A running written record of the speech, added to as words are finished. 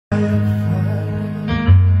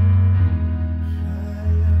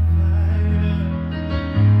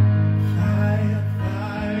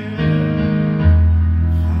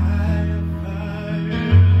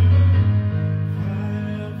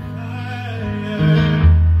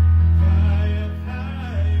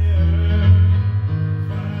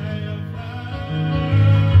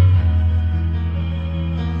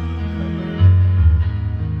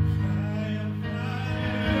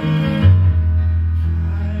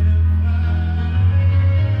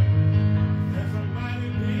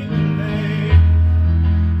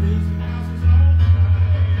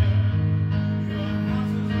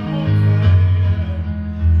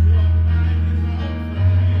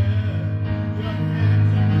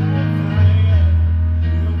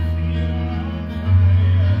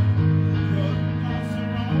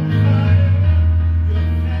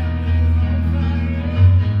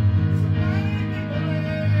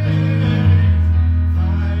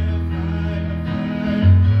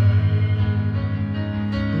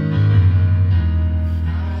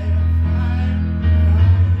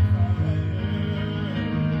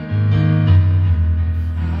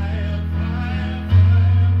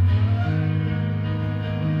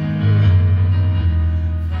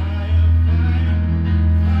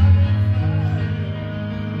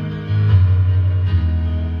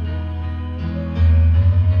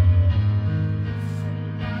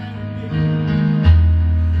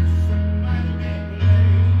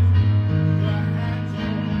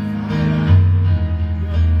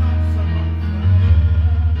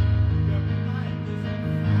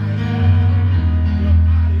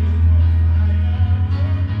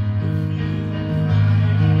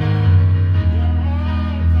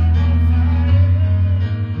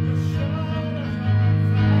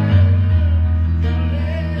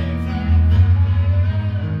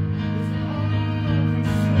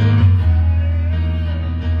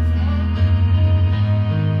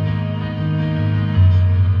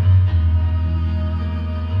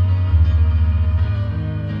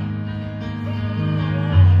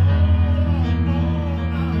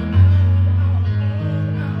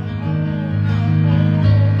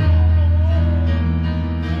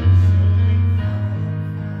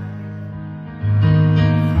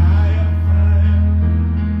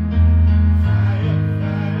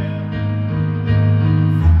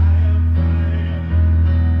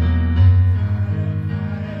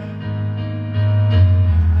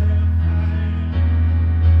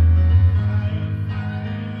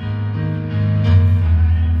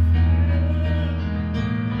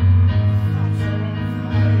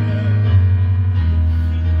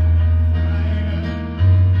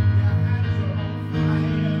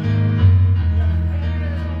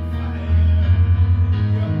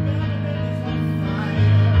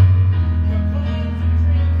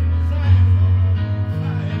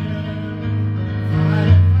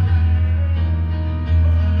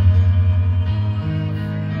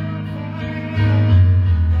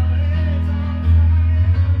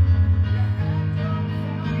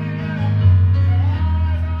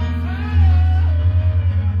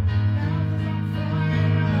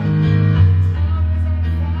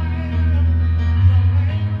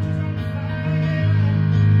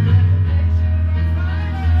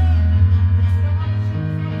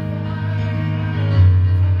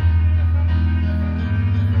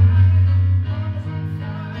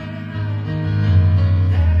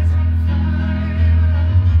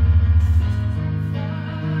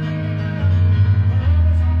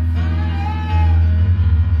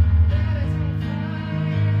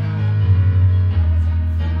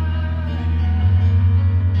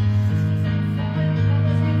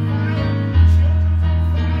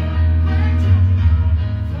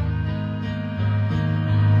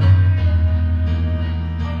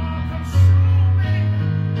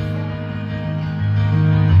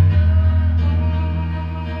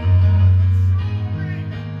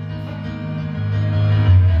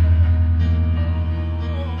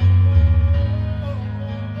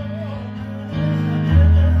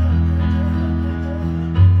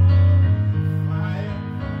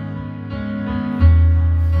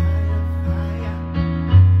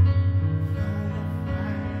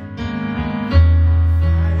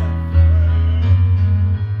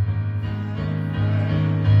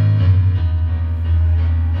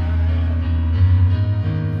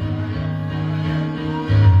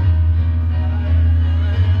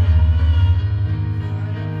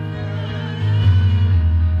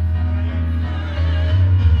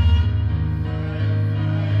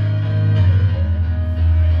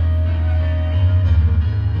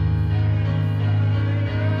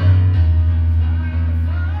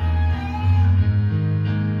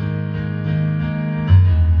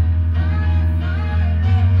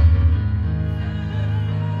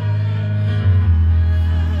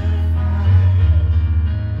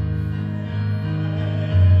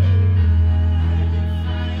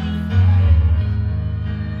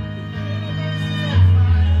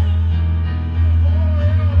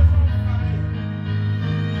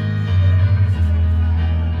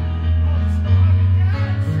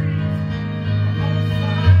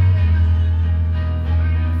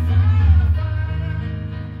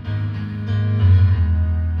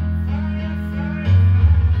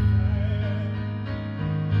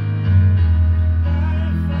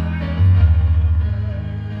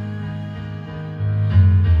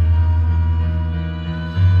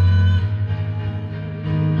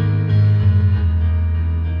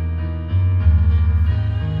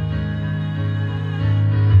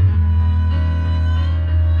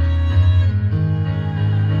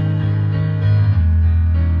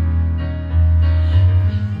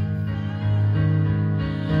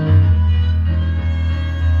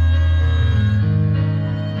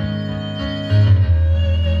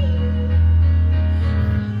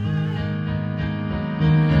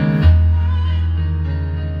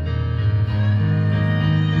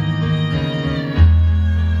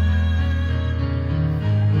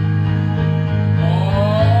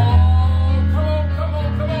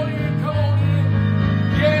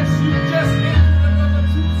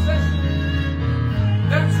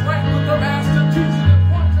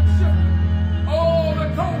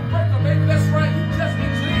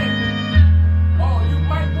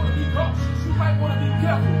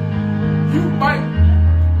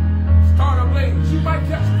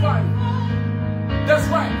That's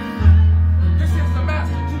right. This is the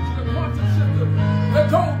master teacher, the quantum shifter, the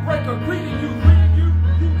code breaker, greeting you, you,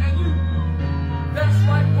 and you. That's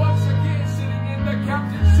right, once again sitting in the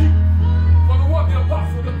captain's seat for the one, the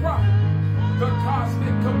apostle, the prophet, the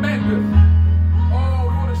cosmic commander. Oh,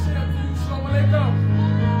 we want to share to you, Shalom Alaikum.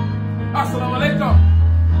 Assalamu Alaikum.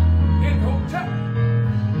 In Hotep.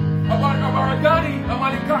 Abaragani,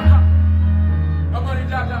 Amarikaka,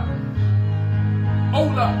 Amaridada.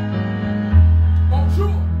 Ola.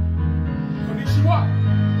 Bonjour. Konnichiwa.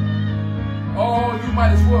 Oh, you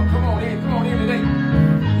might as well come on in today.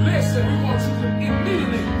 Listen, we want you to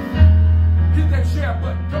immediately hit that share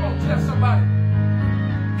button. Come on, tell somebody.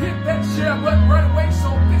 Hit that share button right away so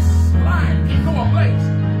this line can go ablaze.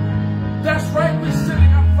 That's right, we're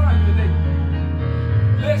sitting on fire today.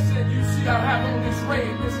 Listen, you see I have on this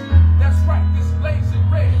red. That's right, this blazing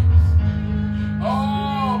red.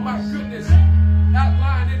 Oh, my goodness.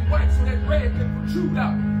 Outlined in white so that red can protrude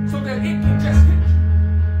out, so that it can just hit you.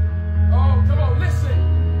 Oh, come on, listen.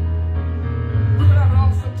 We're going to have an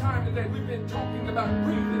awesome time today. We've been talking about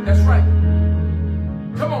breathing. That's right.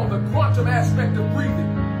 Come on, the quantum aspect of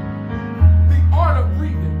breathing. The art of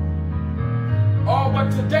breathing. Oh,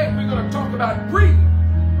 but today we're going to talk about breathing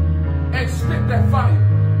and spit that fire.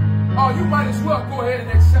 Oh, you might as well go ahead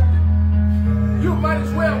and accept it. You might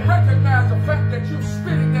as well recognize the fact that you're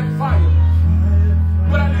spitting that fire.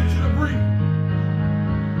 But I need you to breathe.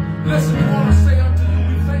 Listen, we want to say unto you,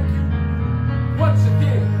 we thank you once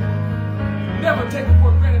again. Never take it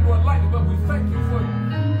for granted or lightly, but we thank you for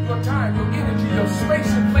your time, your energy, your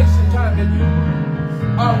space and place and time that you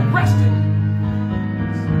are resting.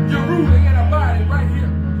 You're ruling and abiding right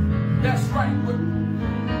here. That's right. With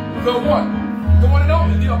the one and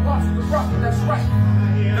only, the apostle, the prophet. That's right.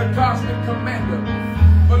 The cosmic commander.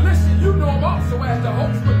 But listen, you know him also as the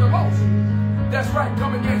host with the most. That's right,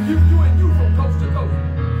 coming at you and you from coast to coast.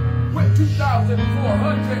 With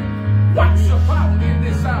 2,400 watts of power in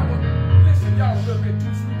this hour. Listen, y'all a little bit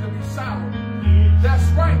too sweet to be sour. That's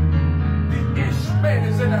right. The Ishman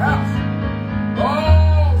is in the house.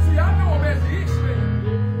 Oh, see, I know him as the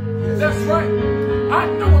Ishman. That's right. I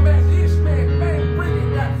know him as the Ishman, man,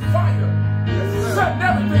 bringing that fire. Setting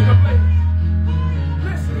everything ablaze.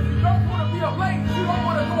 Listen, if you don't want to be ablaze, you don't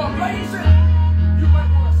want to go ablazing, you might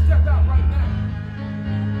want to step out right now.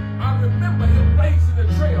 I remember him blazing the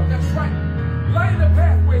trail. That's right. Lighting the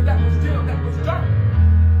pathway that was dim, that was dark.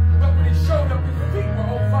 But when he showed up, his feet were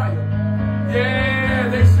on fire. Yeah,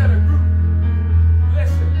 they set a group.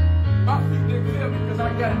 Listen, my feet didn't feel me because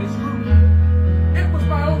I got in this group. It was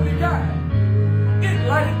my only guide. It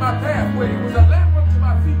lighted my pathway. It was a lamp unto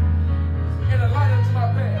my feet and a light unto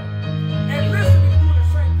my path. And listen, he's doing the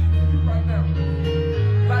same thing for you right now.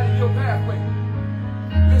 Lighting your pathway.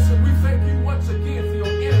 Listen, we thank you once again for your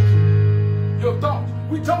energy, your thoughts.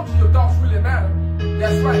 We told you your thoughts really matter.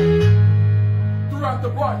 That's right. Throughout the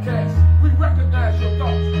broadcast, we recognize your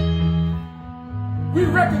thoughts. We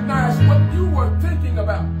recognize what you were thinking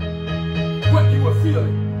about, what you were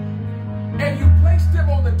feeling. And you placed them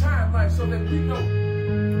on the timeline so that we know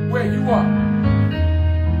where you are,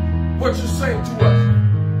 what you're saying to us.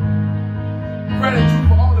 Gratitude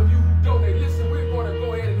for all of you who donate. Listen, we're going to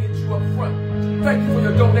go ahead and hit you up front. Thank you for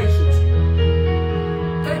your donations.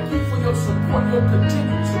 Thank you for your support, your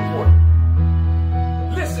continued support.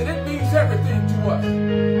 Listen, it means everything to us.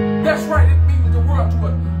 That's right, it means the world to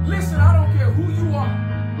us. Listen, I don't care who you are,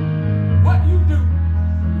 what you do,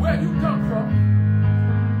 where you come from,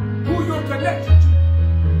 who you're connected to.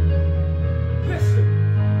 Listen,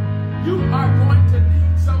 you are going to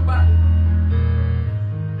need somebody.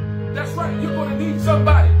 That's right, you're going to need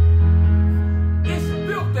somebody. It's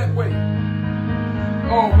built that way.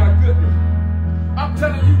 Oh my goodness. I'm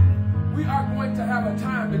telling you, we are going to have a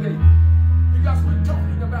time today because we're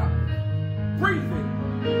talking about breathing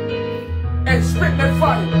and spitting that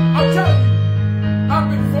fire. I'm telling you, I've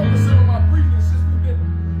been focusing on my breathing since we've been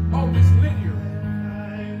on this linear,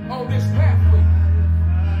 on this pathway.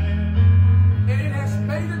 And it has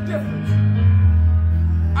made a difference.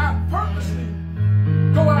 I purposely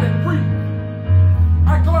go out and breathe.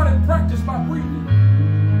 I go out and practice my breathing.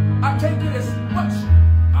 I take in as much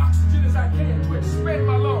oxygen as I can to expand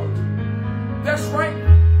my lungs. That's right.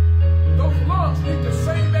 Those lungs need the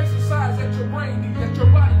same exercise that your brain needs, that your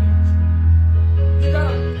body needs. You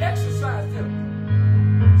gotta exercise them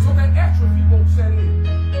so that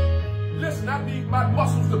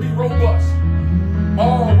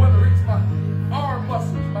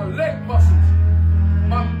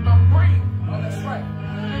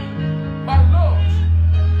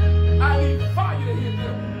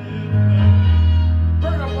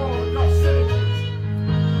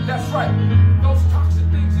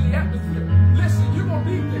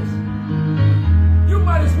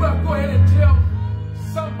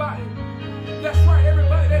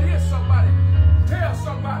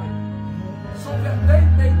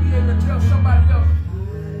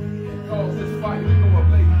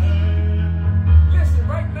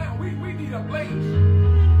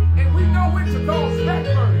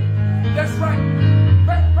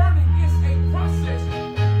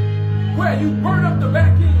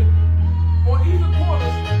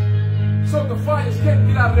fires can't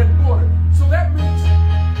get out of that water. So that means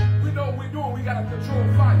we know what we're doing. We got to control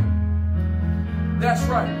fire. That's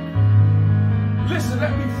right. Listen,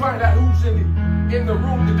 let me find out who's in the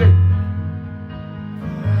room today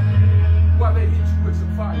while they hit you with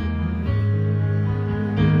some fire.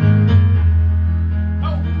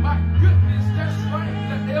 Oh my goodness, that's right.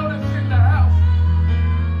 The elders in the house.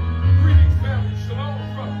 Greetings, family. Shalom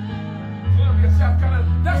from Columbia, South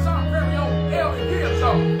Carolina. That's our very own Elder Gibbs.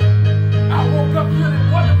 I woke up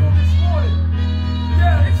feeling wonderful this morning.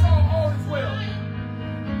 Yeah, it's all is well.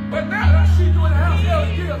 But now that I see you in the house,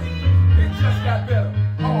 Elder Gibbs, it just got better.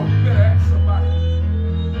 Oh, you better ask somebody.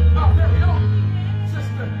 Our very own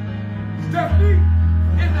Sister Stephanie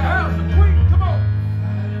in the house, the queen. Come on.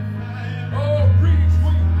 Oh, greetings,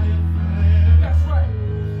 queen. That's right.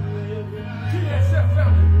 TSF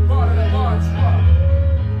family, part of the large squad.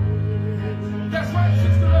 That's right,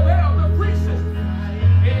 Sister Lavelle, the priestess,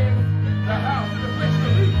 in the house, in the place to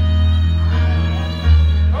be.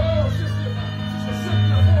 Oh, Sister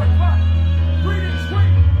Cynthia, 4 o'clock. Greetings,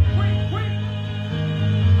 queen.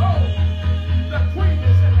 Oh, the queen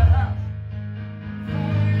is in the house.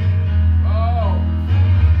 Oh.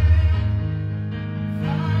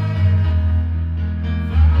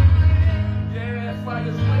 Yeah,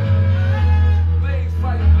 fire's blazing. Blaze,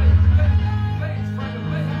 fire, blaze. Blaze, fire,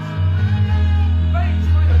 blaze. Blaze,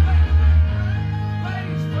 fire, blaze.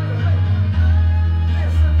 Blaze, fire, blaze.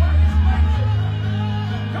 Listen, fire's blazing.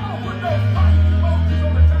 Come on, put those fire emojis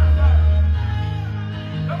on the timeline.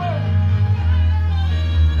 Come on.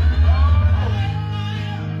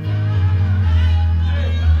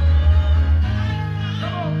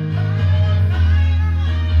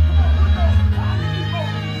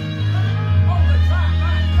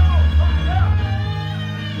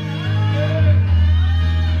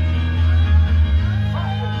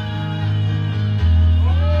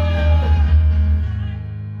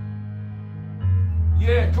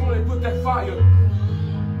 Yeah, come on and put that fire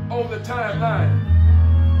on the timeline.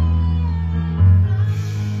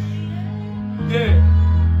 Yeah.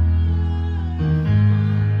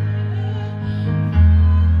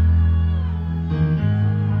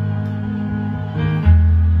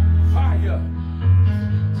 Fire.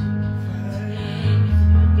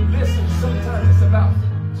 Listen, sometimes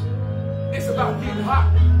it's about getting hot.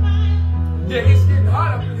 Yeah, it's getting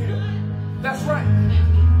hot up in here. That's right.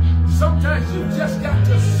 Sometimes you just got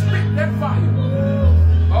to spit that fire.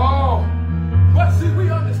 Oh, but see, we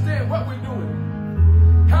understand what we're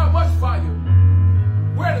doing. How much fire?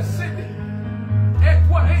 Where to send it? At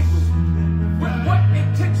what angles? With what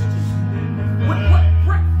intensity? With what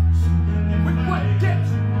breakfast? With what depth?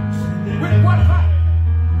 With what height?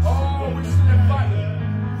 Oh, we send that fire.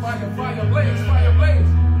 Fire, fire, blaze, fire, blaze.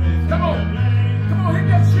 Come on, hit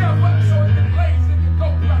that share button so it can blaze and can go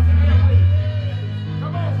throughout the airways.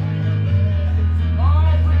 Come on. Oh,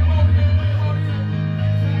 bring them on in, bring them on in.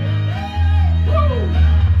 Woo!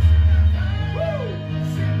 Woo!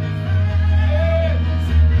 Yeah!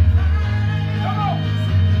 Come on!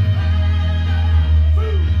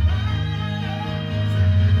 Woo!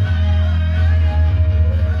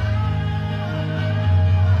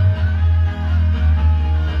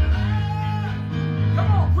 Come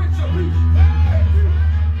on, quit your reach.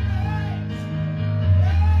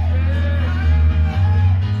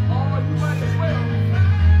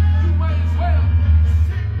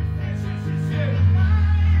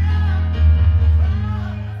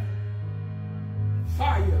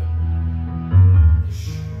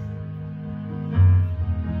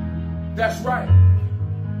 That's right.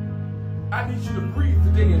 I need you to breathe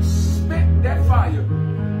today and spit that fire.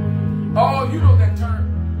 Oh, you know that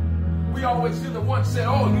term. We always hear the one say,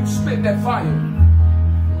 oh, you spit that fire.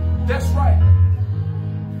 That's right.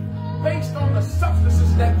 Based on the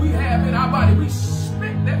substances that we have in our body, we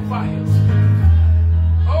spit that fire.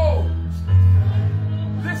 Oh,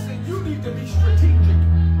 listen, you need to be strategic.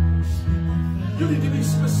 You need to be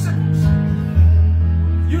specific.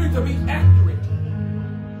 You need to be accurate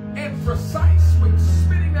and precise with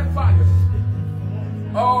spitting that fire.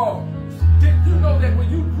 Oh, did you know that when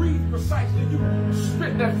you breathe precisely, you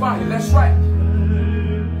spit that fire? That's right.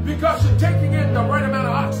 Because you're taking in the right amount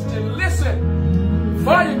of oxygen. Listen,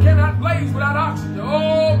 fire cannot blaze without oxygen.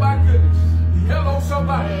 Oh my goodness. Hello,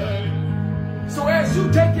 somebody. So as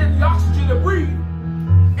you take in the oxygen to breathe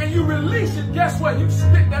and you release it, guess what? You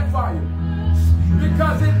spit that fire.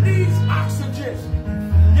 Because it needs oxygen.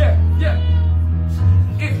 Yeah.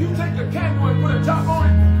 If you take a candle and put a top on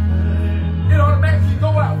it, it automatically go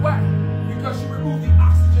out. Why? Because you remove the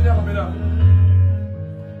oxygen element of it.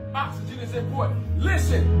 Oxygen is important.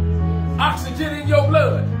 Listen, oxygen in your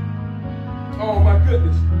blood. Oh my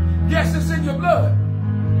goodness. Yes, it's in your blood.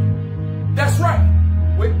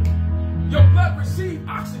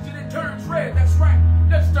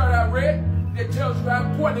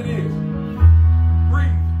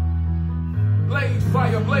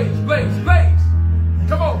 fire blaze, blaze, blaze.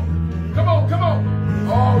 Come on, come on, come on.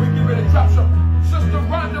 Oh, we get ready to drop something. Sister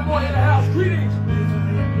Rhonda Moore in the house. Greetings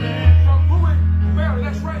from Bowie, Maryland.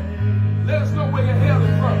 That's right. Let us know where you're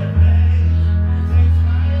hailing from.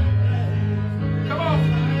 Come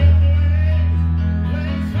on.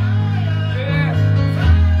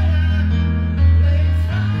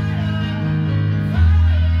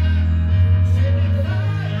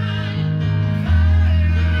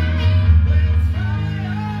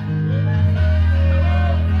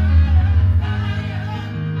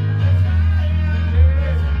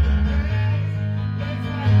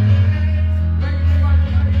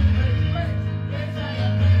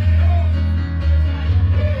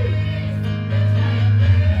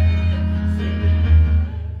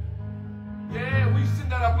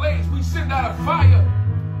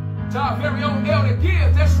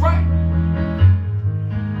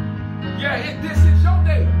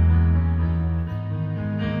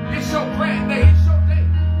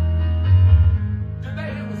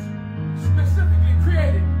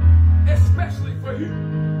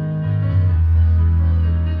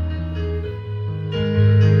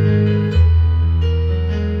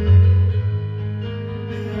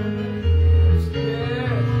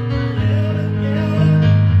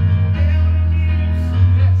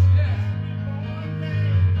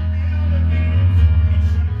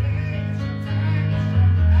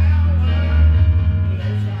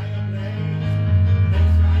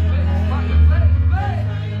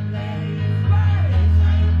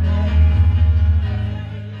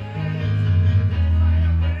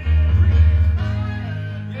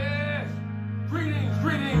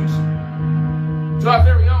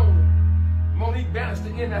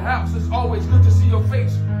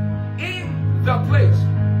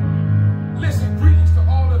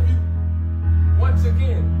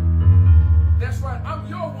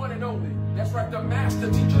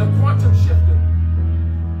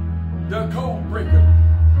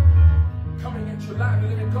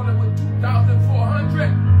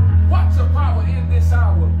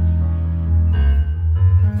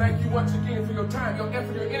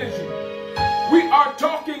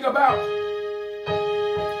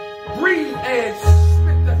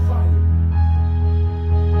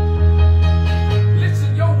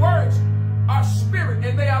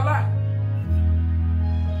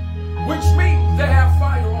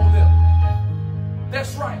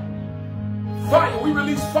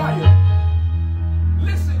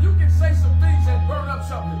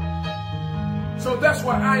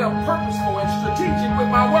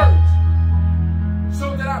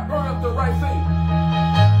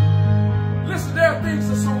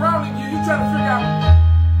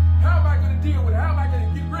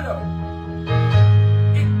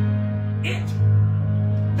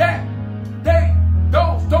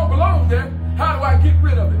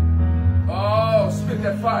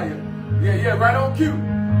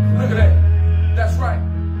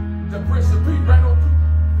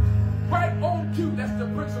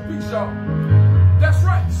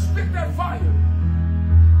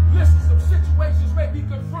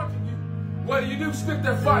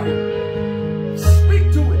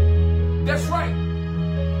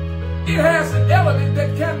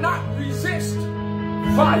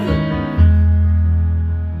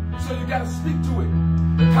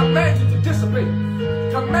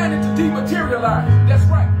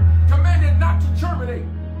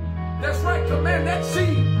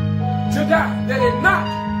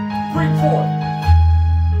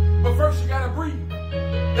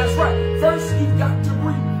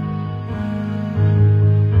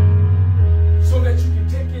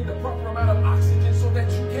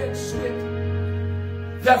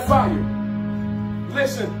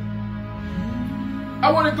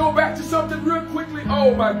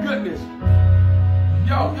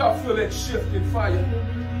 Shift in fire.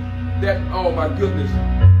 That, oh my goodness.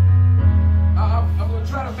 I'm going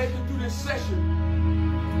to try to make it through this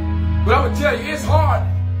session. But I'm going to tell you, it's hard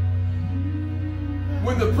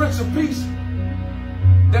when the Prince of Peace,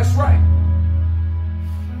 that's right,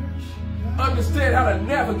 understand how to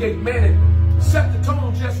navigate, man, and set the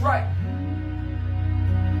tone just right.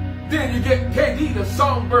 Then you get KD, the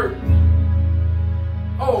songbird.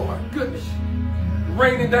 Oh my goodness.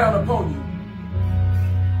 Raining down upon you.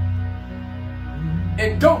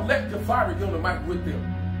 And don't let the fire get on the mic with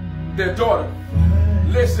them. Their daughter.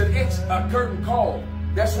 Listen, it's a curtain call.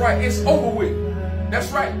 That's right, it's over with. That's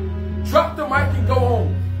right. Drop the mic and go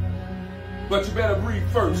home. But you better breathe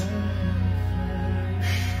first.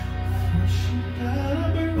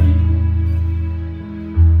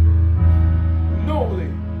 Normally,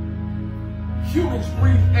 humans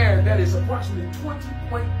breathe air that is approximately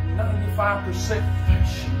 20.9 95%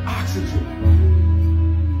 oxygen.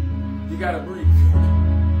 You gotta breathe.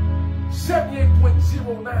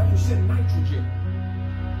 78.09% nitrogen.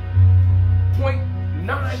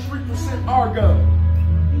 0.93% argon.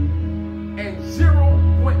 And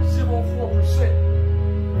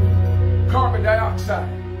 0.04% carbon dioxide.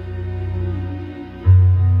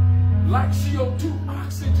 Like CO2,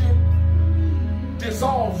 oxygen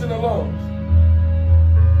dissolves in the lungs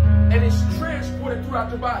and is transported throughout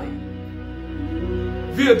the body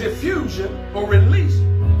via diffusion or release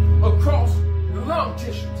across the lung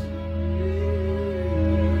tissues.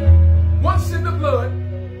 Once in the blood,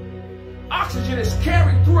 oxygen is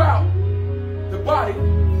carried throughout the body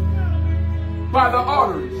by the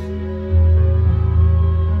arteries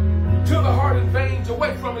to the heart and veins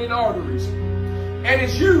away from it in arteries, and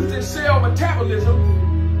it's used in cell metabolism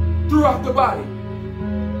throughout the body.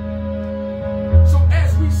 So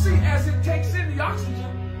as we see, as it takes in the oxygen,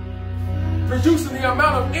 producing the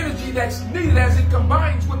amount of energy that's needed as it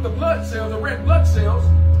combines with the blood cells, the red blood cells,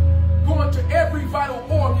 going to every vital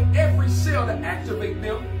organ, every cell to activate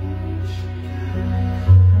them.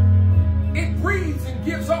 It breathes and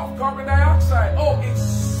gives off carbon dioxide. Oh, it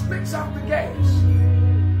spits out the gas.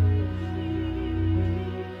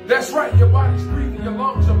 That's right, your body's breathing, your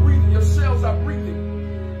lungs are breathing, your cells are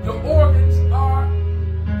breathing, your organs are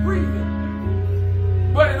breathing.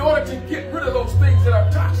 But in order to get rid of those things that are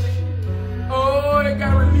toxic, oh, they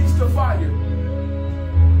got to release the fire.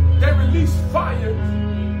 They release fire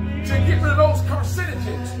to get rid of those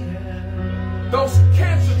carcinogens, those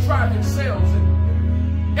cancer-driving cells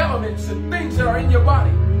and elements and things that are in your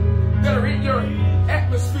body, that are in your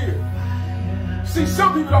atmosphere. See,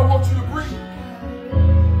 some people don't want you to breathe.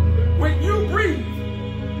 When you breathe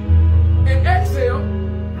and exhale,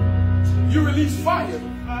 you release fire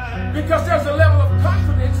because there's a level of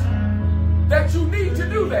confidence that you need to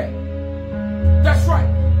do that. That's right.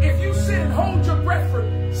 If you sit and hold your breath for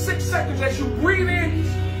 6 seconds as you breathe in,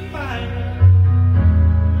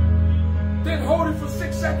 then hold it for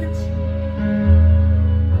 6 seconds,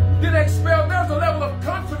 then expel, there's a level of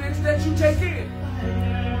confidence that you take in.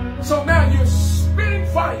 So now you're spitting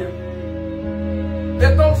fire.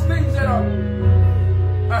 That those things that are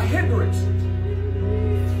a hindrance,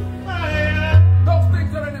 those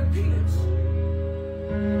things that are an impedance,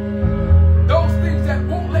 those things that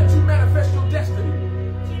won't let you manifest your destiny.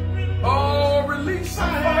 Oh, release some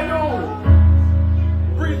fire on it.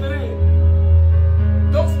 Breathe it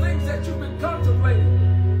in. Those things that you've been contemplating,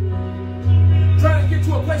 trying to get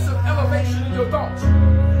to a place of elevation in your thoughts,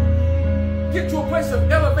 get to a place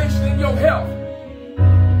of elevation in your health.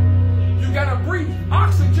 You gotta breathe.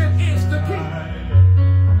 Oxygen is the key.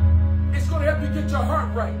 It's gonna help you get your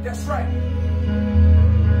heart right. That's right.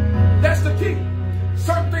 That's the key.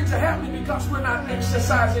 Certain things are happening because we're not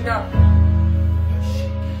exercising our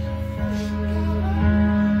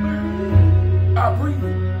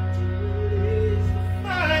breathing.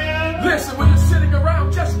 Listen, when you're sitting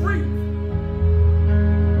around, just breathe.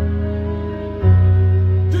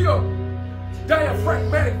 Do your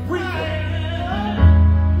diaphragmatic breathing.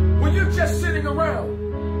 When you're just sitting around,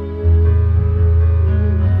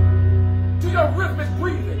 do your rhythmic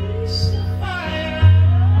breathing,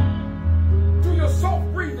 do your soft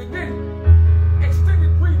breathing, then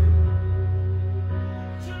extended breathing,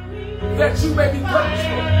 that you may be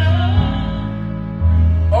purposeful.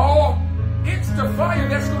 Oh, it's the fire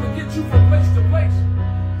that's going to get you from place to place.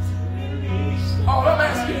 All I'm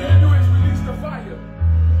asking you to do is release the fire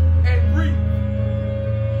and breathe.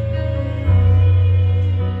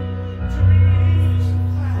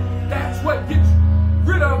 That's what gets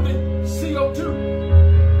rid of the CO2.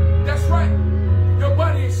 That's right. Your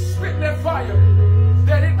body is spitting that fire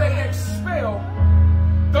that it may expel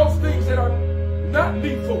those things that are not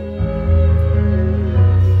lethal.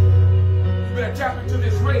 You better tap into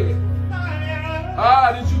this red.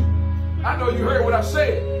 Did you? I know you heard what I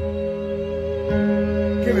said.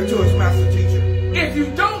 Give it to us, Master Teacher. If you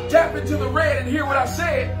don't tap into the red and hear what I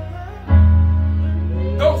said,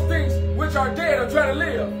 those things which are dead are trying to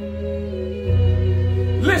live.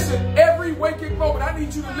 Listen, every waking moment, I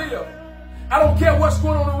need you to live. I don't care what's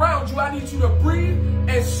going on around you. I need you to breathe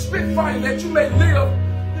and spit fire that you may live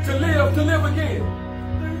again.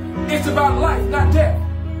 It's about life, not death.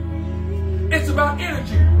 It's about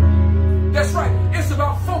energy. That's right. It's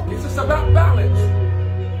about focus. It's about balance.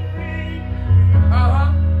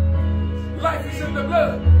 Life is in the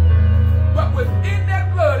blood. But within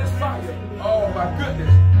that blood is fire. Oh my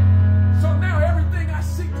goodness. So now everything I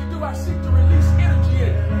seek to do, I seek to release energy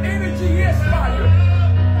in. Energy is fire.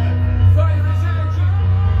 Fire is energy.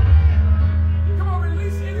 Come on,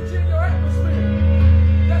 release energy in your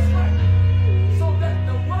atmosphere. That's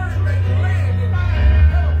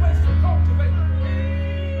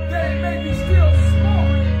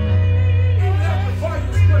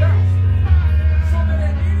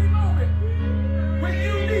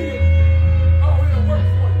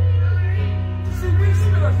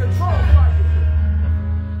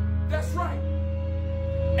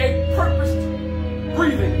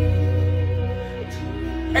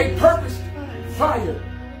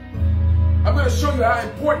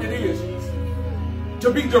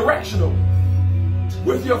to be directional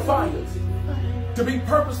with your fire, to be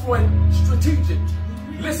purposeful and strategic.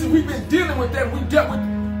 Listen, we've been dealing with that. We dealt with,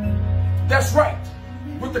 that's right,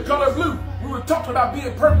 with the color blue. We were talking about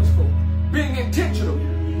being purposeful, being intentional.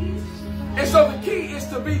 And so the key is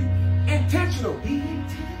to be intentional. In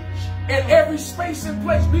every space and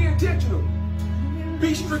place, be intentional.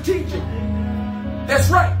 Be strategic. That's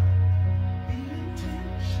right.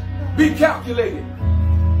 Be calculated.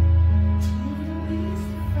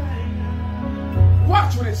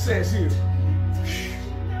 Watch what it says here.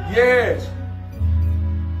 Yes.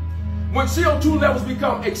 When CO2 levels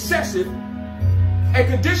become excessive, a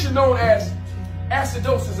condition known as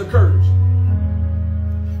acidosis occurs.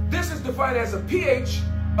 This is defined as a pH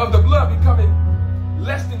of the blood becoming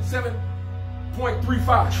less than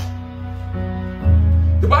 7.35.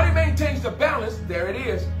 The body maintains the balance, there it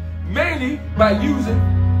is, mainly by using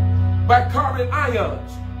bicarbonate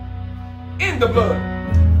ions in the blood.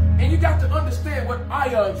 And you got to understand what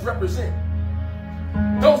ions represent.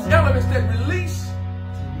 Those elements that release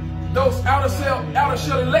those outer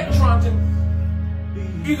shell electrons and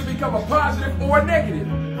either become a positive or a negative.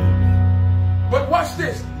 But watch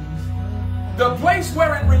this. The place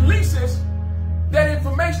where it releases that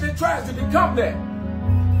information, it tries to become that.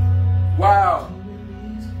 Wow.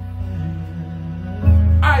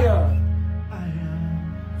 Ion.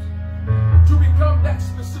 To become that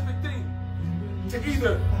specific thing. To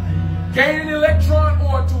either gain an electron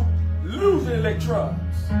or to lose an electron.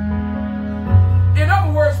 In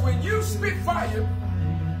other words, when you spit fire,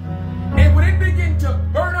 and when it begins to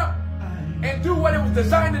burn up and do what it was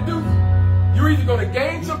designed to do, you're either going to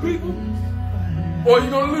gain some people or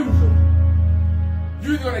you're going to lose them.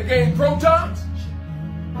 You're either going to gain protons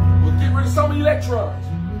or get rid of some electrons.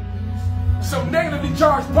 Some negatively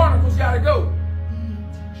charged particles got to go.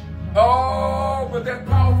 Oh, but that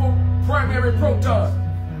powerful primary proton,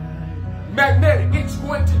 magnetic, it's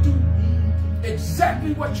going to do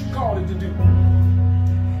exactly what you called it to do.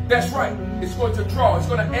 That's right. It's going to draw. It's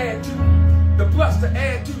going to add to the plus to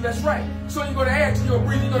add to. That's right. So you're going to add to your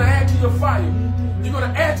breathing. You're going to add to your fire. You're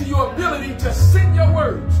going to add to your ability to sing your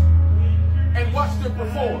words and watch them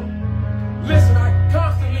perform. Listen, I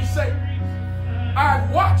constantly say, I've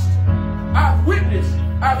watched, I've witnessed,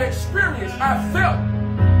 I've experienced, I've felt.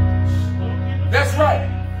 That's right.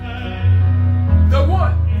 The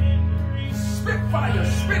one, spit fire,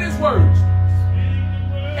 spit his words,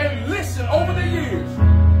 and listen over the years.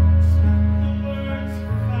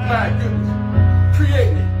 My goodness,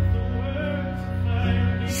 created,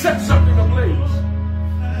 set something ablaze,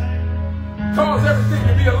 cause everything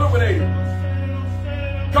to be illuminated,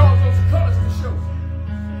 cause those colors to show.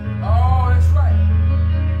 Oh, that's right.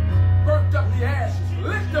 Burnt up the ashes,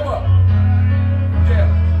 lift them up. Yeah.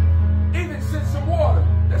 Even sent some water.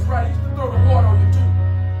 That's right, he used to throw the water on you too.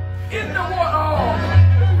 In the water, oh.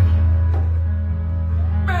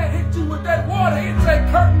 Man, hit you with that water, it's a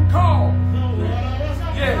curtain call.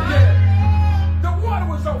 Yeah. The water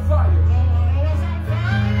was on fire.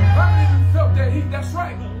 How many of you felt that heat? That's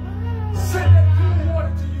right. Send that cool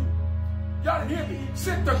water to you. Y'all hear me?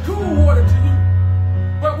 Send the cool water to you.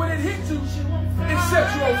 But when it hits you, it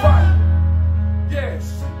sets you on fire.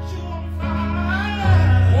 Yes.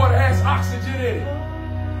 Water has oxygen in it.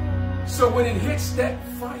 So when it hits that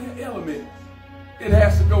fire element, it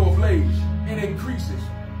has to go ablaze. It increases.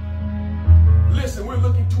 Listen, we're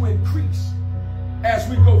looking to increase as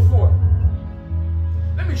we go forth.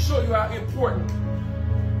 Let me show you how important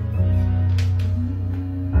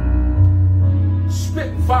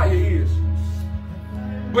spit fire is.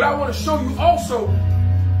 But I want to show you also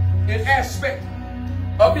an aspect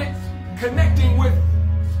of it connecting with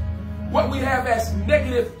what we have as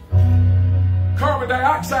negative carbon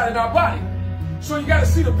dioxide in our body. So you got to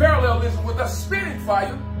see the parallelism with us spitting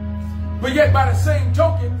fire, but yet by the same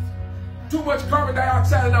token, too much carbon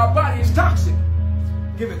dioxide in our body is toxic.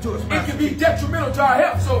 Give it to us. It can be detrimental to our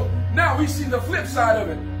health. So now we see the flip side of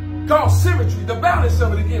it, called symmetry, the balance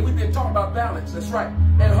of it again. We've been talking about balance, that's right,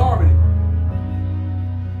 and harmony.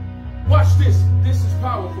 Watch this. This is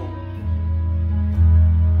powerful.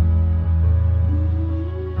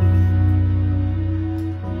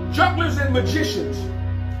 Jugglers and magicians,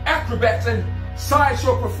 acrobats and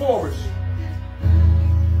sideshow performers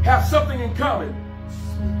have something in common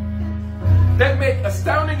that make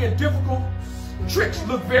astounding and difficult tricks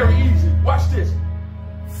look very easy. Watch this.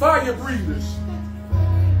 Fire breathers,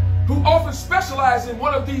 who often specialize in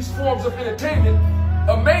one of these forms of entertainment,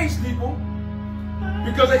 amaze people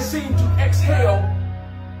because they seem to exhale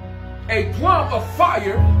a plum of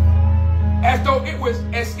fire as though it was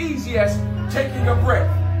as easy as taking a breath.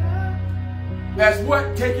 As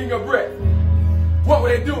what? Taking a breath. what were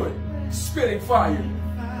they doing? Spitting fire.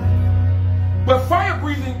 But fire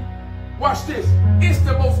breathing, watch this, is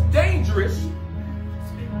the most dangerous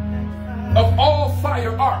of all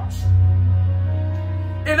fire arts.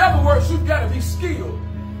 In other words, you've got to be skilled.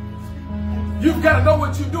 You've got to know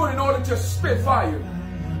what you're doing in order to spit fire.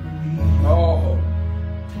 Oh.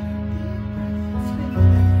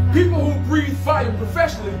 People who breathe fire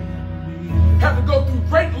professionally have to go through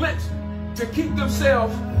great lengths to keep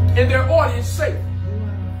themselves and their audience safe.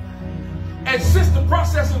 And since the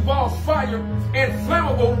process involves fire and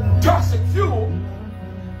flammable toxic fuel,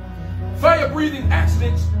 fire-breathing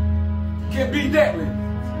accidents can be deadly.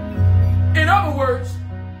 In other words,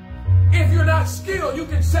 if you're not skilled, you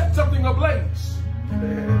can set something ablaze.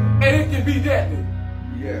 And it can be deadly.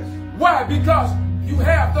 Yes. Why? Because you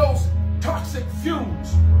have those toxic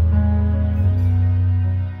fumes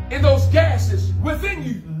and those gases within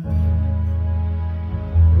you.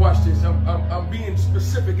 Watch this. I'm being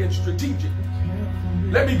specific and strategic.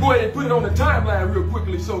 Let me go ahead and put it on the timeline real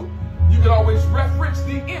quickly so you can always reference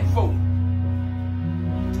the info.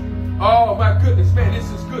 Oh my goodness, man, this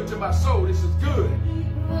is good to my soul. This is good.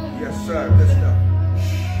 Yes, sir. Good stuff.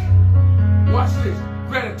 Watch this.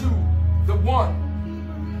 Gratitude, the one.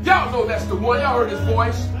 Y'all know that's the one. Y'all heard his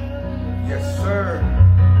voice. Yes, sir.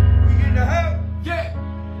 We in the house. Yeah.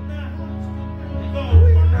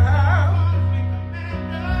 We in the house.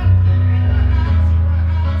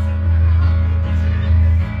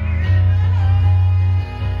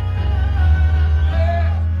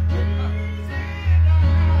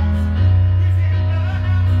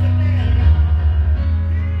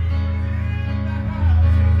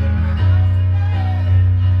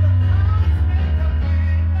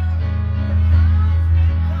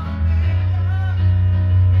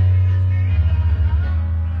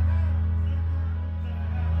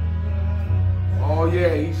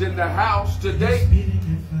 Yeah, he's in the house today.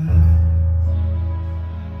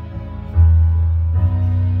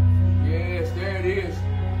 Yes, there it is.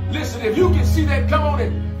 Listen, if you can see that, come on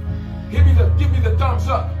and give me the thumbs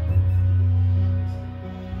up.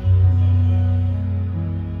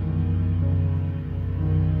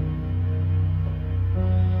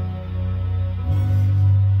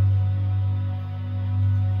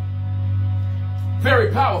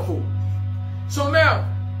 Very powerful. So now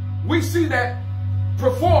we see that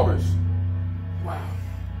performers. Wow.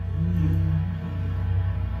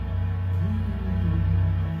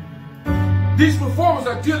 These performers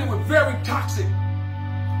are dealing with very toxic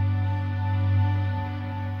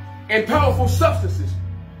and powerful substances.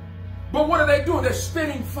 But what are they doing? They're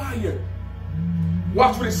spitting fire.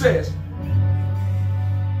 Watch what it says.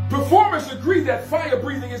 Performers agree that fire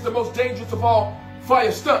breathing is the most dangerous of all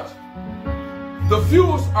fire stunts. The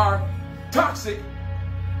fuels are toxic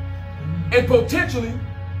and potentially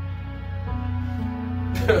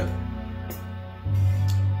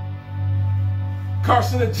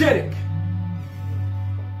carcinogenic.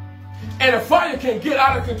 And a fire can get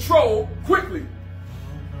out of control quickly.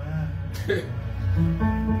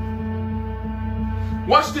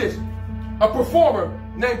 Watch this. A performer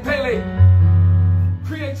named Pele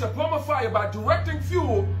creates a plum of fire by directing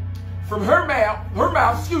fuel from her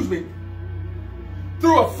mouth,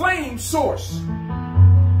 through a flame source.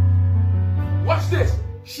 Watch this.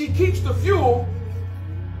 She keeps the fuel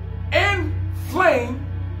and flame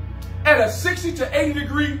at a 60 to 80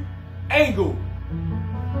 degree angle.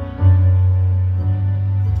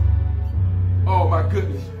 Oh my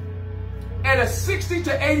goodness. At a 60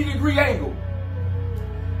 to 80 degree angle.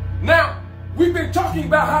 Now, we've been talking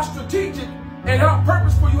about how strategic and how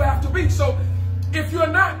purposeful you have to be. So if you're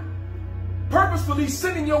not purposefully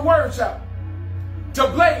sending your words out to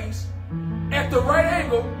blaze at the right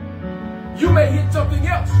angle, you may hit something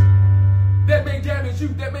else that may damage you,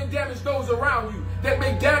 that may damage those around you, that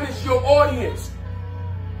may damage your audience.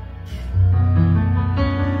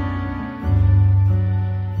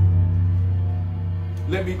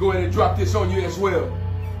 Let me go ahead and drop this on you as well.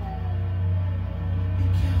 Be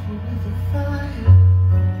careful with the fire.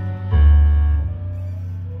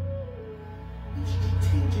 Be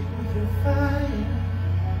strategic with your fire.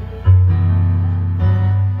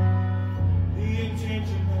 Be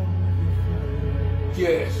intentional with your fire.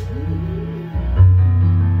 Yes.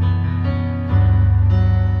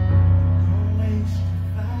 Don't waste your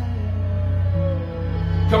fire.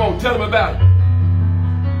 Come on, tell them about it.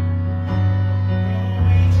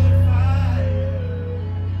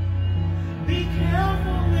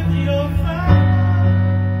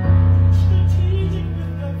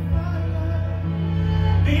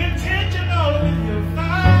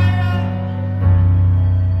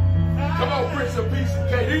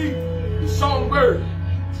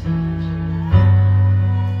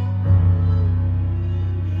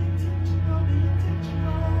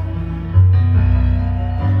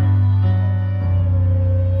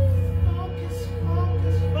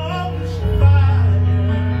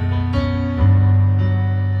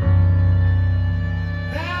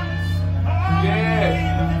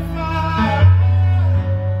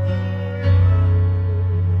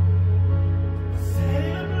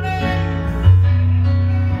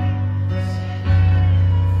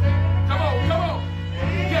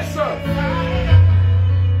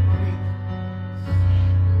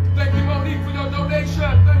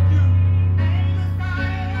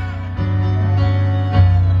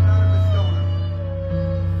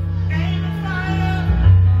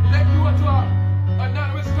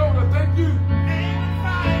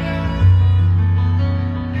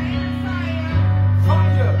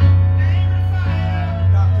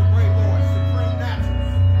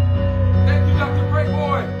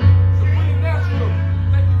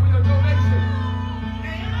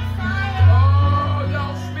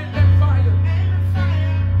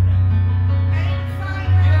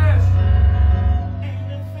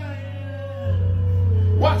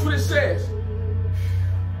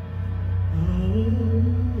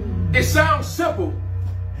 It sounds simple,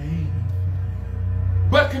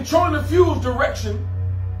 but controlling the fuel's direction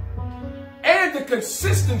and the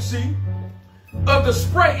consistency of the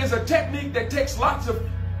spray is a technique that takes lots of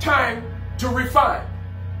time to refine.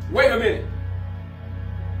 Wait a minute.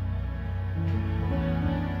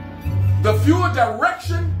 The fuel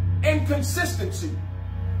direction and consistency.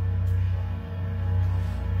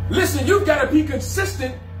 Listen, you've got to be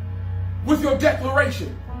consistent with your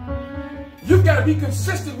declaration. You've got to be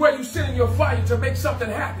consistent where you sit in your fire to make something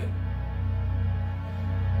happen.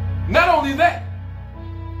 Not only that,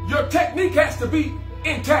 your technique has to be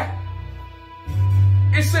intact.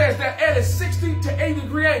 It says that at a 60 to 80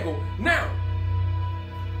 degree angle. Now,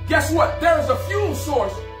 guess what? There is a fuel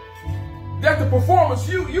source that the performers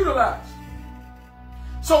utilize.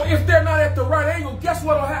 So if they're not at the right angle, guess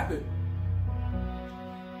what will happen?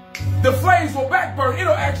 The flames will backburn.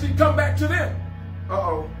 It'll actually come back to them.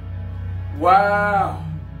 Uh-oh. Wow.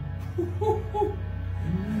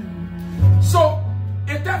 So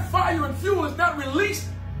if that fire and fuel is not released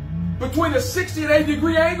between a 60 and 80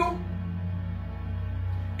 degree angle,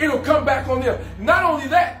 it'll come back on them. Not only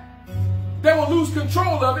that, they will lose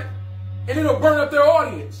control of it and it'll burn up their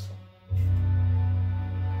audience.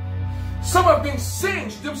 Some have been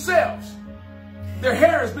singed themselves. Their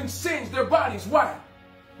hair has been singed, their bodies. Why?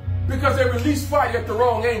 Because they released fire at the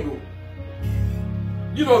wrong angle.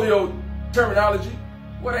 You know the old terminology.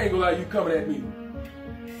 What angle are you coming at me?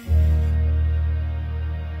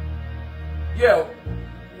 Yeah,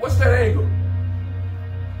 what's that angle?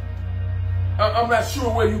 I'm not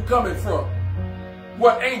sure where you're coming from.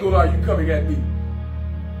 What angle are you coming at me?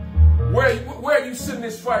 Where are you sitting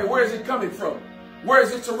this fire? Where is it coming from? Where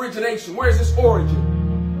is its origination? Where is its origin?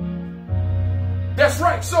 That's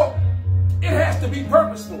right. So it has to be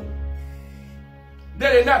purposeful.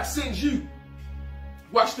 That it not sends you.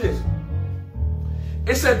 Watch this.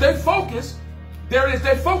 It said they focus. There it is.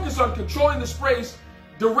 They focus on controlling the spray's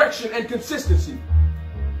direction and consistency.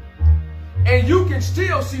 And you can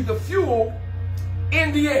still see the fuel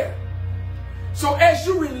in the air. So as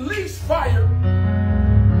you release fire,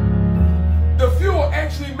 the fuel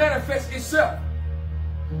actually manifests itself.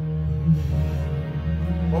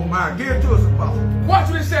 Oh my, give it to us, Apostle. Watch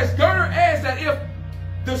what it says. Garner adds that if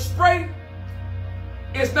the spray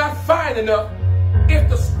is not fine enough,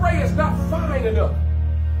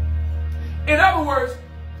 in other words,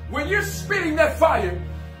 when you're spitting that fire,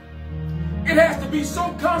 it has to be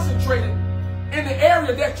so concentrated in the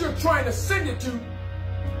area that you're trying to send it to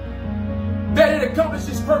that it accomplishes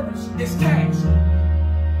its purpose, its task.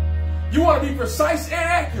 You want to be precise and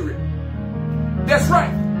accurate. That's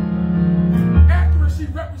right. Accuracy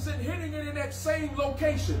represents hitting it in that same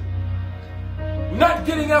location, not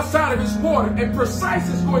getting outside of its border, and precise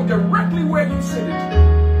is going directly where you send it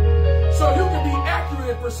to. So you can be accurate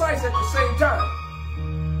and precise at the same time.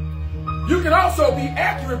 You can also be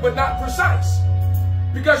accurate but not precise,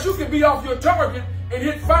 because you can be off your target and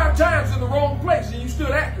hit 5 times in the wrong place and you're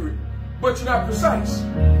still accurate, but you're not precise.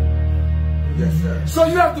 Yes, sir. So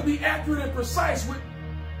you have to be accurate and precise with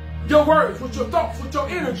your words, with your thoughts, with your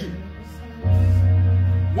energy.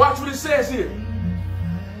 Watch what it says here.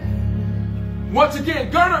 Once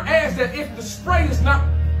again, Garner adds that if the spray is not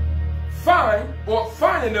fine or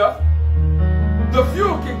fine enough, the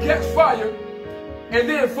fuel can catch fire and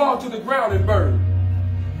then fall to the ground and burn.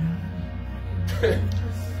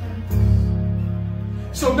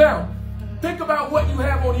 So now, think about what you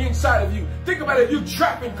have on the inside of you. Think about if you're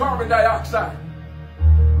trapping carbon dioxide.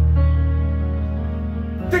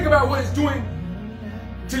 Think about what it's doing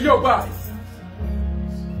to your body.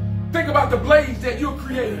 Think about the blaze that you're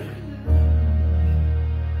creating.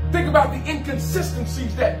 Think about the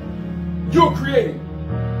inconsistencies that you're creating.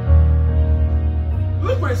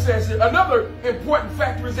 Look what it says here. Another important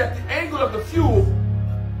factor is that the angle of the fuel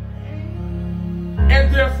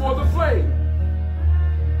and therefore the flame.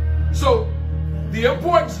 So the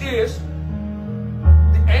importance is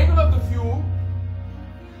the angle of the fuel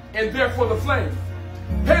and therefore the flame.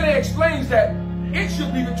 Pele explains that it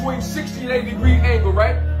should be between 60 and 80 degree angle,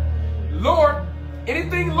 right? Lower,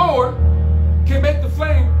 anything lower can make the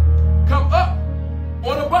flame come up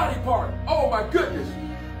on a body part. Oh my goodness.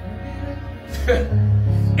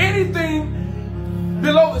 Anything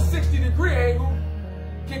below the 60 degree angle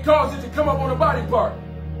can cause it to come up on a body part.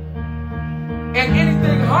 And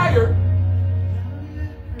anything higher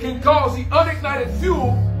can cause the unignited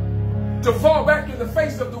fuel to fall back in the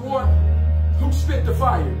face of the one who spit the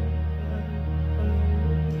fire.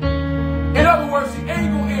 In other words, the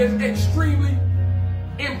angle is extremely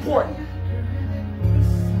important.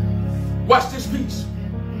 Watch this piece.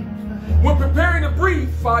 When preparing to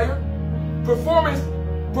breathe fire, performers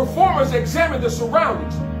Performers examine the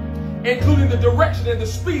surroundings, including the direction and the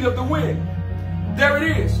speed of the wind. There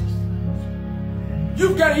it is.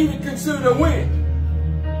 You've got to even consider the wind.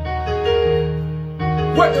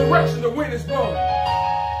 What direction the wind is blowing?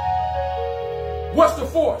 What's the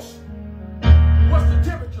force? What's the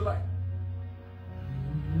temperature like?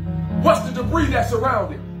 What's the debris that's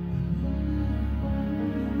around it?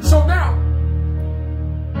 So now,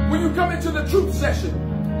 when you come into the truth session,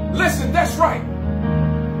 listen, that's right.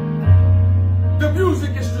 The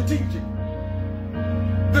music is strategic.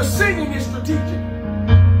 The singing is strategic.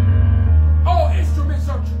 All instruments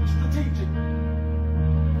are strategic.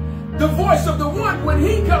 The voice of the one, when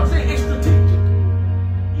he comes in, is strategic.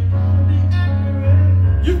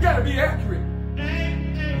 You've got to be accurate.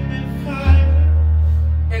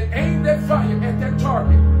 And aim that fire at that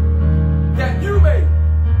target, that you may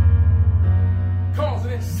cause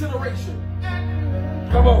an incineration.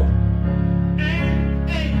 Come on.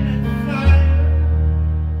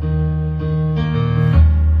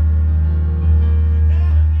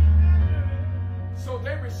 So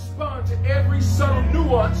they respond to every subtle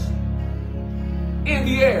nuance in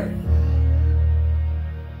the air.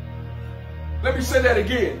 Let me say that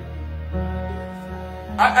again.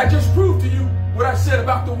 I just proved to you what I said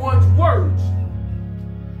about the one's words.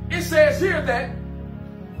 It says here that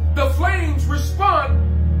the flames respond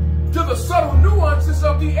to the subtle nuances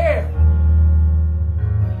of the air.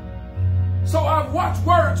 So I've watched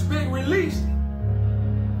words being released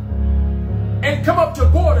and come up to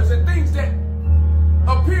borders and things that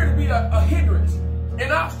appear to be a hindrance,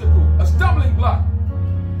 an obstacle, a stumbling block.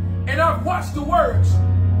 And I've watched the words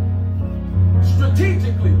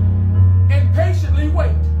strategically and patiently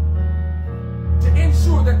wait to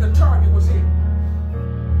ensure that the target was hit,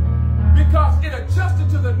 because it adjusted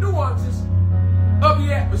to the nuances of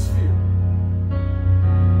the atmosphere.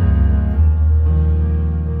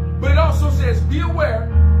 But it also says, be aware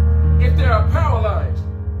if there are power lines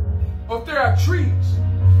or if there are trees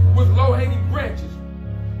with low-hanging branches.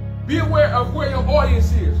 Be aware of where your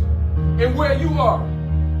audience is and where you are.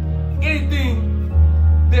 Anything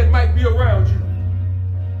that might be around you.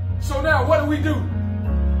 So now what do?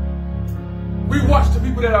 We watch the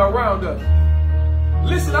people that are around us.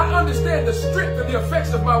 Listen, I understand the strength and the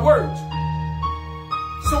effects of my words.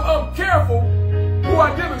 So I'm careful who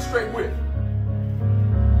I demonstrate with.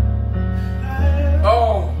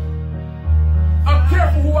 Oh, I'm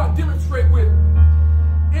careful who I demonstrate with.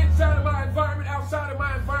 Inside of my environment, outside of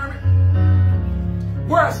my environment.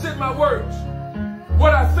 Where I send my words.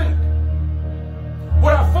 What I think.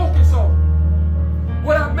 What I focus on.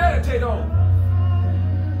 What I meditate on.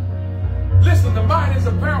 Listen, the mind is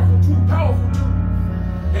a powerful tool.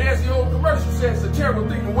 And as the old commercial says, it's a terrible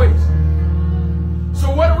thing to waste. So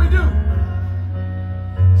what do?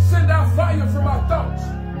 Send out fire from our thoughts.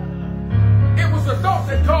 It was the thought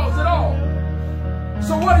that caused it all.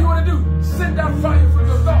 So what do you want to do? Send out fire from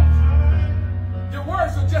your thoughts. Your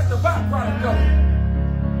words are just a byproduct of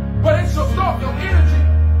it. But it's your thought, your energy.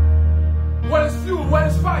 What is fuel? What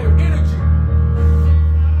is fire? Energy.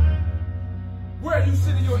 Where are you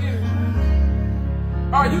sending your energy?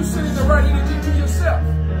 Are you sending the right energy to yourself?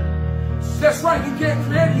 That's right, you can't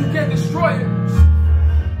create it, you can't destroy it.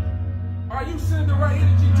 Are you sending the right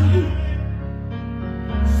energy to you?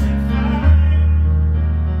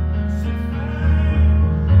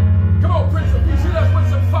 Come on, Prince of Peace, hit us with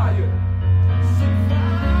some fire.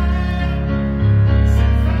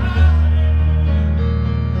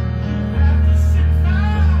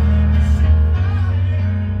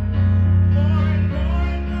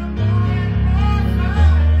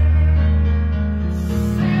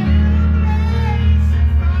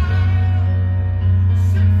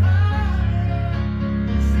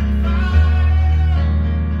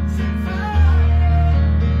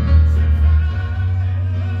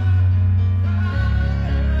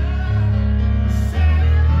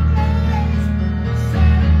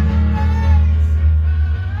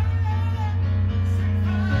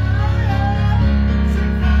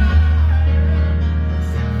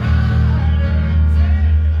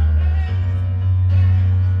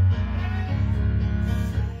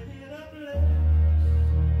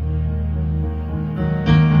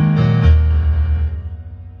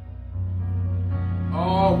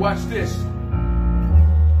 Watch this.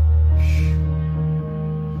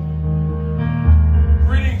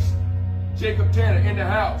 Greetings, Jacob Tanner in the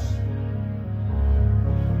house.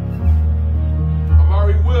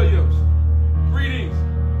 Amari Williams. Greetings,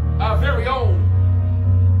 our very own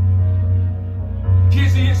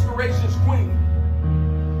Kizzy Inspirations Queen.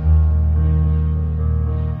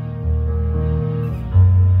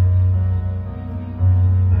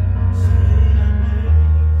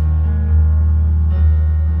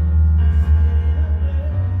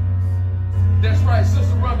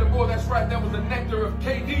 factor of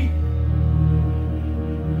KD.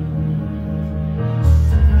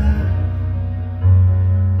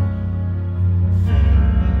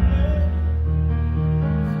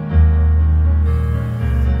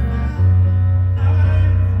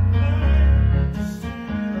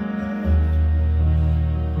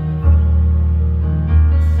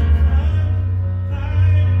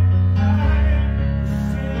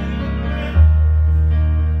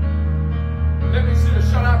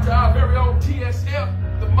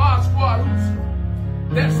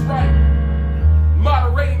 That's right.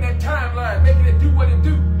 Moderating that timeline, making it do what it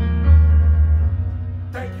do.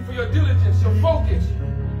 Thank you for your diligence, your focus,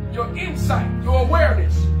 your insight, your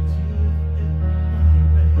awareness.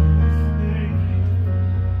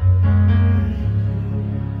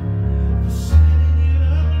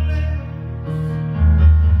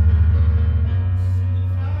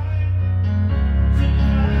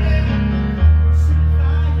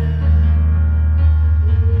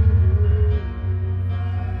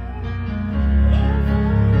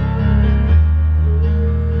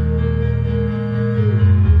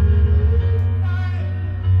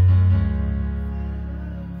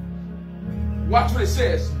 Watch what it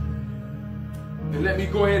says. And let me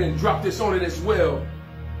go ahead and drop this on it as well.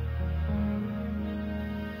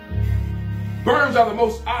 Burns are the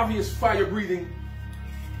most obvious fire-breathing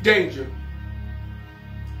danger.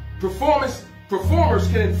 Performers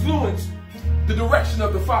can influence the direction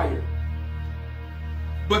of the fire,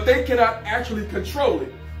 but they cannot actually control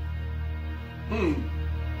it.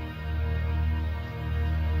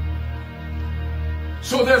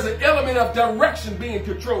 So there's an element of direction being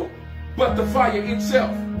controlled, but the fire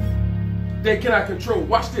itself, they cannot control.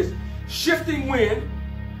 Watch this. Shifting wind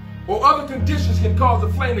or other conditions can cause the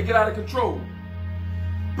flame to get out of control,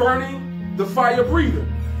 burning the fire breather,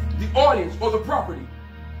 the audience, or the property.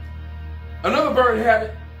 Another burn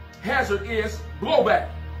hazard is blowback,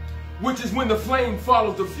 which is when the flame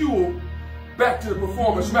follows the fuel back to the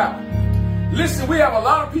performer's mouth. Listen, we have a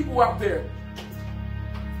lot of people out there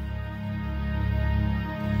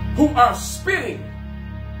who are spitting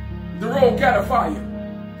the wrong kind of fire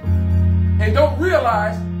and don't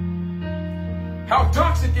realize how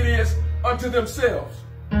toxic it is unto themselves.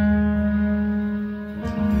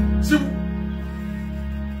 See,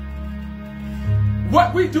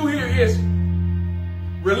 what we do here is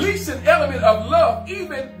release an element of love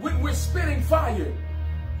even when we're spitting fire.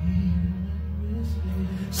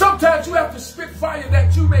 Sometimes you have to spit fire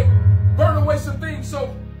that you may burn away some things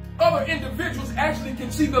so other individuals actually can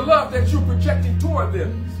see the love that you're projecting toward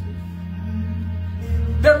them.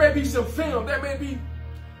 There may be some film, there may be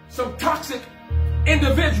some toxic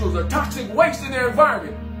individuals or toxic waste in their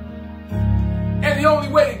environment. And the only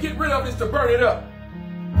way to get rid of it is to burn it up,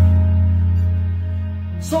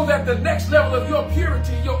 so that the next level of your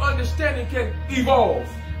purity, your understanding can evolve.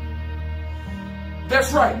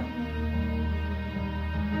 That's right.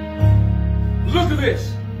 Look at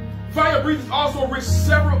this. Fire breathers also risk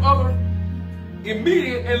several other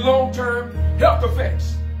immediate and long-term health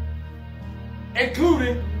effects,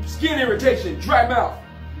 including skin irritation, dry mouth,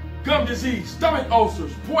 gum disease, stomach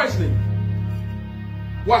ulcers, poisoning.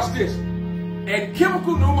 Watch this. And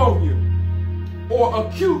chemical pneumonia or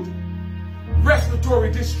acute respiratory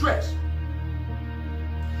distress.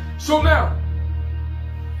 So now,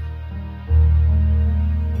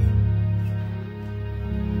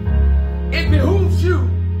 it behooves you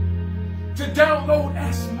to download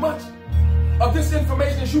as much of this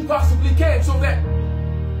information as you possibly can so that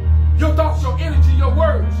your thoughts, your energy, your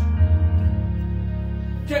words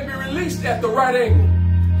can be released at the right angle,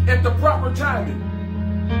 at the proper timing,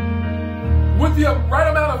 with the right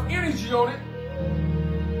amount of energy on it,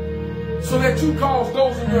 so that you cause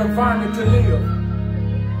those in your environment to live.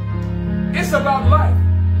 It's about life.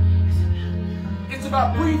 It's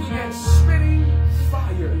about breathing and spitting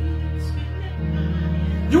fire.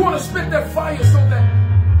 You want to spit that fire so that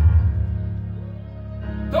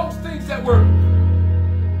those things that were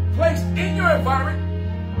placed in your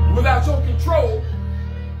environment without your control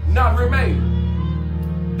not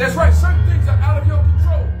remain. That's right, certain things are out of your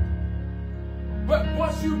control. But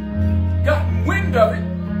once you got wind of it,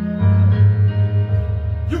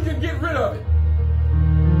 you can get rid of it.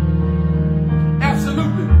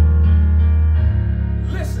 Absolutely.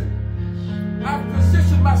 Listen, I've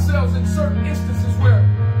positioned myself in certain instances where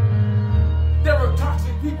there are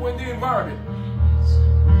toxic people in the environment.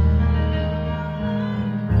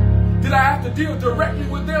 Did I have to deal directly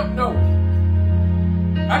with them? No.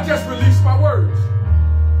 I just released my words.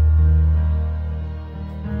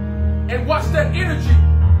 And watch that energy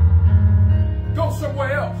go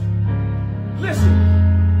somewhere else. Listen.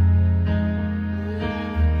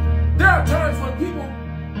 There are times when people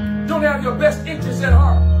don't have your best interests at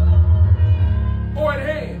heart or at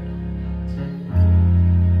hand.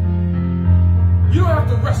 You don't have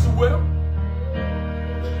to wrestle with them.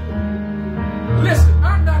 Listen,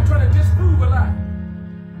 I'm not trying to disprove a lie.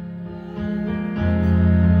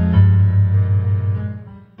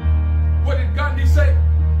 What did Gandhi say?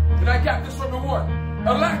 And I got this from the war.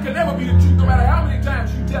 A lie can never be the truth, no matter how many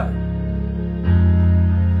times you tell it.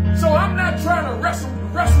 So I'm not trying to wrestle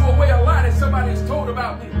away a lie that somebody has told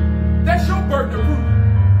about me. That's your burden to prove.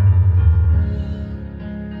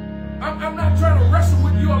 I'm not trying to wrestle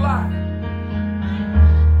with your lie.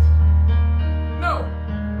 No.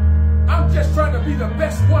 I'm just trying to be the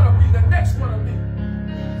best one of me, the next one of me.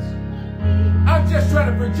 I'm just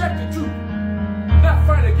trying to project the truth, not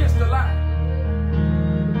fight against the lie.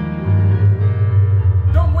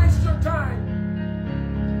 Don't waste your time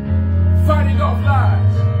fighting off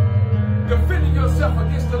lies, defending yourself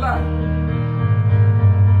against the lie.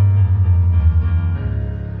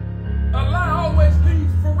 A lie always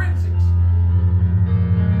needs forensics.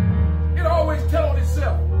 It always tells on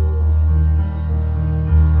itself.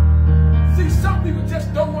 See, some people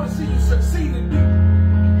just don't want to see you succeed and be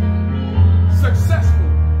successful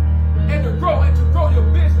and to grow your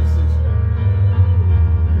businesses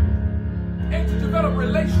and to develop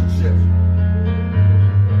relationships.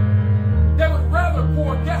 They would rather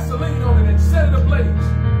pour gasoline on it and set it ablaze.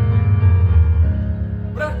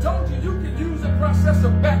 But I told you, you can use the process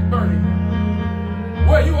of backburning,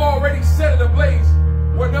 where you already set it ablaze,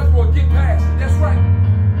 where nothing will get past it. That's right.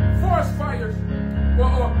 Forest fires,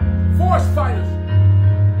 or forest fighters,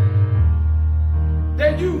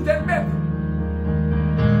 they use that method.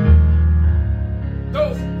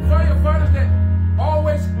 Those firefighters that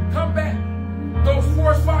always come back, those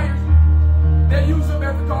forest fires, they use a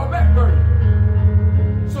method called backburning.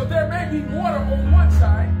 So there may be water on one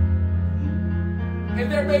side, and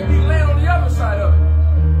there may be land on the other side of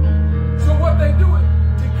it. So what they do is,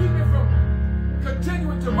 to keep it from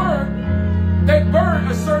continuing to burn, they burn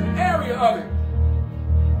a certain area of it,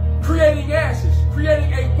 creating ashes,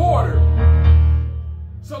 creating a border,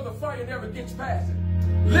 so the fire never gets past it.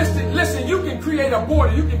 Listen, you can create a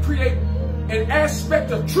border, you can create an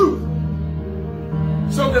aspect of truth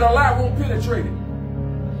so that a lie won't penetrate it.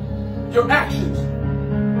 Your actions,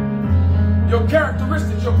 your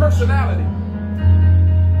characteristics, your personality,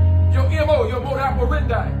 your MO, your mode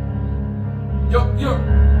operandi, your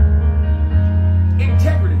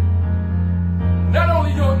integrity. Not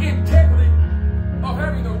only your integrity of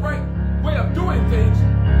having the right way of doing things,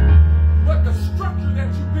 but the structure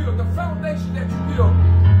that you build, the foundation that you build,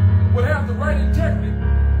 will have the right integrity.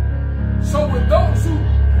 So when those who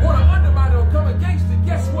want to undermine it or come against it,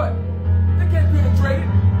 guess what? They can't penetrate it,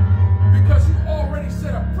 because you already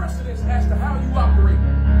set a precedence as to how you operate,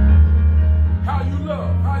 how you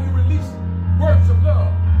love, how you release words of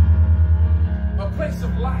love, a place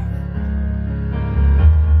of life.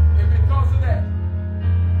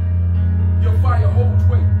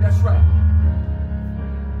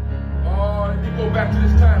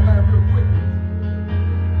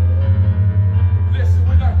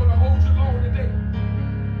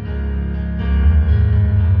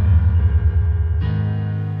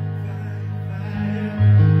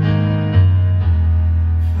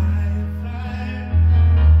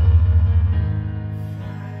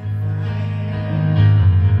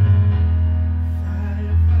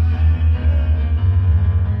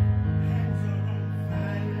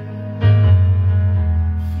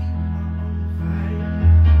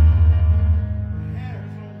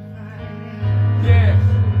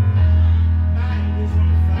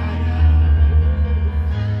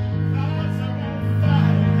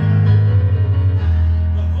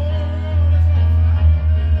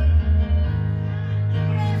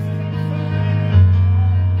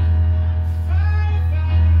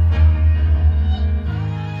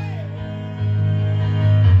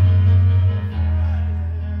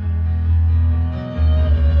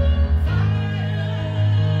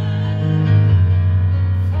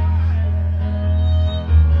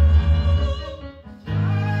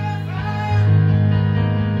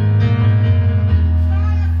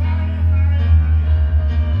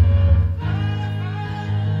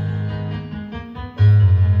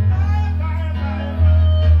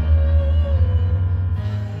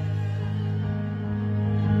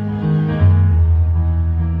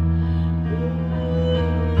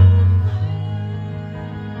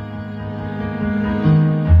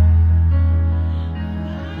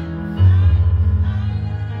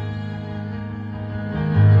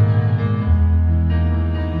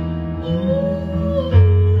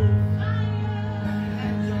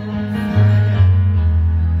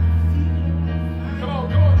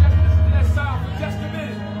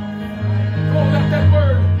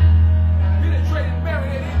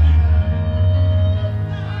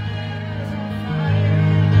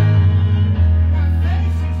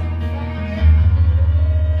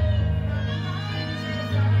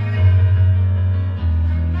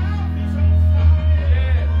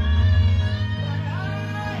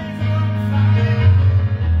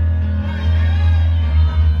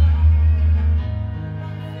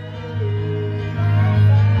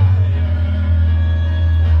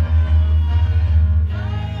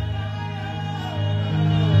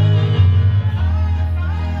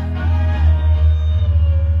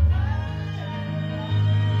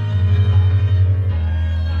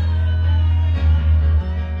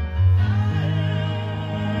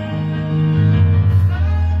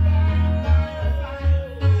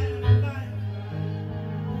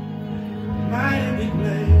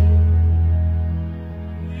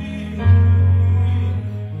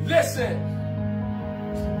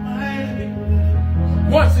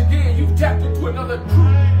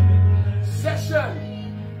 truth session.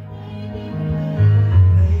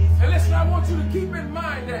 And listen, I want you to keep in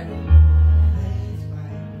mind that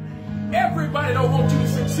everybody don't want you to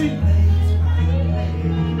succeed.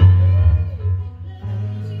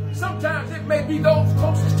 Sometimes it may be those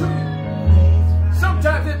closest to you.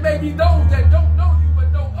 Sometimes it may be those that don't know you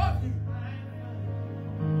but know of you.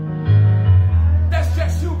 That's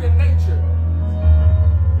just human nature.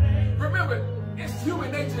 Remember, it's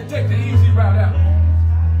human nature to take the easy route out.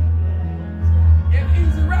 And the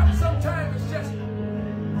easy route sometimes is just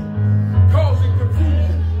causing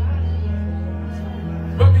confusion.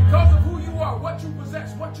 But because of who you are, what you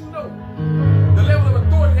possess, what you know, the level of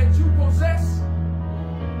authority that you possess,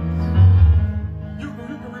 you can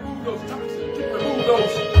remove those toxins, you can remove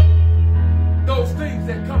those things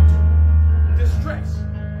that come to distress.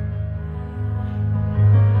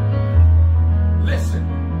 Listen,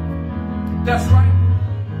 that's right.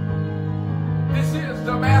 This is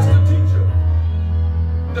the master teacher,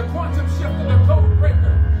 the quantum shifter, the code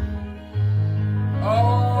breaker.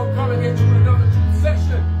 Oh, coming at you with another truth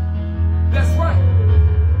session. That's right.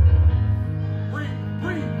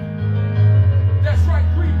 Breathe. That's right,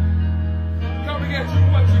 breathe. Coming at you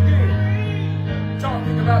once again.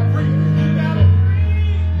 Talking about breathing.